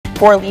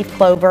Four-leaf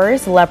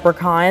clovers,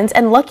 leprechauns,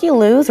 and Lucky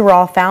Loos were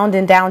all found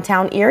in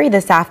downtown Erie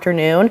this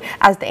afternoon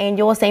as the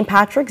annual St.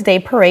 Patrick's Day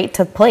Parade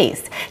took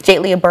place. Jade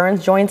Leah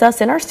Burns joins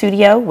us in our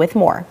studio with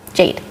more.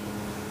 Jade.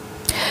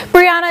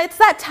 Brianna, it's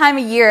that time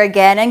of year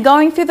again, and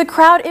going through the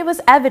crowd, it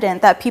was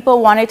evident that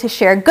people wanted to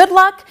share good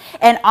luck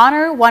and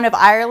honor one of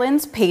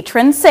Ireland's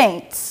patron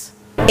saints.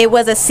 It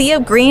was a sea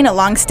of green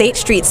along State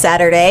Street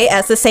Saturday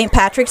as the St.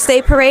 Patrick's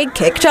Day Parade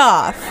kicked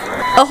off.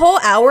 A whole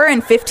hour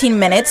and 15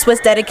 minutes was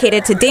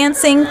dedicated to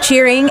dancing,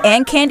 cheering,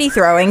 and candy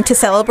throwing to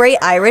celebrate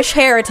Irish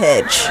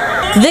heritage.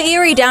 The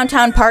Erie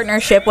Downtown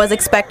Partnership was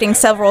expecting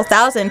several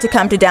thousand to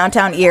come to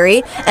downtown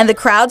Erie, and the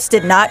crowds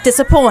did not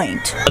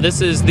disappoint.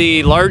 This is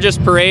the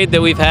largest parade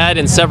that we've had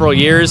in several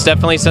years,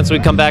 definitely since we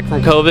come back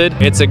from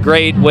COVID. It's a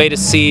great way to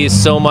see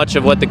so much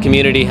of what the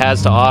community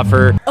has to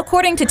offer.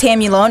 According to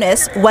Tammy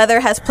Lonis, weather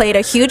has played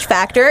a huge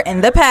factor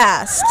in the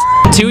past.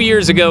 2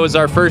 years ago was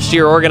our first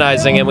year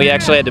organizing, and we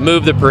actually had to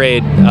move the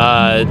parade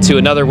to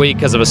another week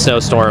because of a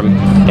snowstorm,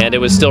 and it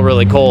was still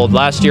really cold.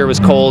 Last year was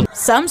cold.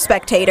 Some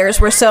spectators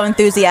were so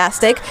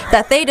enthusiastic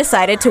that they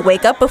decided to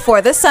wake up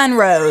before the sun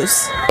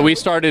rose. We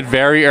started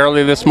very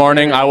early this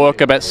morning. I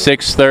woke up at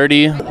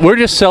 6:30. We're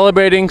just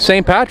celebrating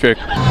St. Patrick.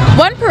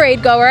 One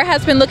parade goer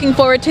has been looking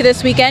forward to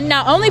this weekend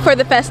not only for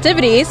the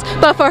festivities,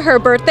 but for her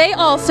birthday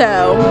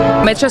also.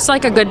 It's just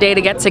like a good day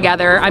to get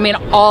together. I mean,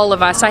 all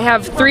of us. I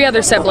have 3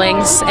 other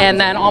siblings and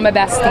then all my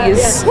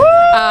besties.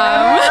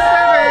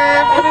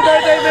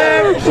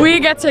 We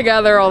get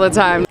together all the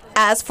time.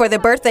 As for the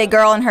birthday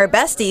girl and her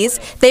besties,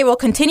 they will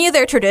continue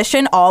their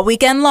tradition all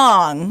weekend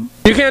long.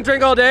 You can't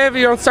drink all day if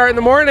you don't start in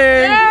the morning.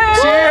 Yay!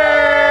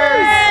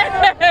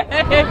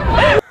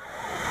 Cheers!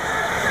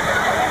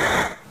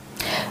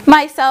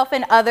 Myself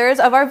and others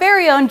of our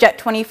very own Jet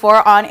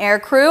 24 on-air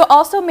crew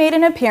also made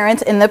an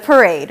appearance in the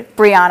parade.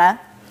 Brianna.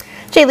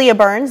 Jade Leah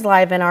Burns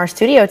live in our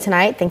studio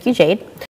tonight. Thank you, Jade.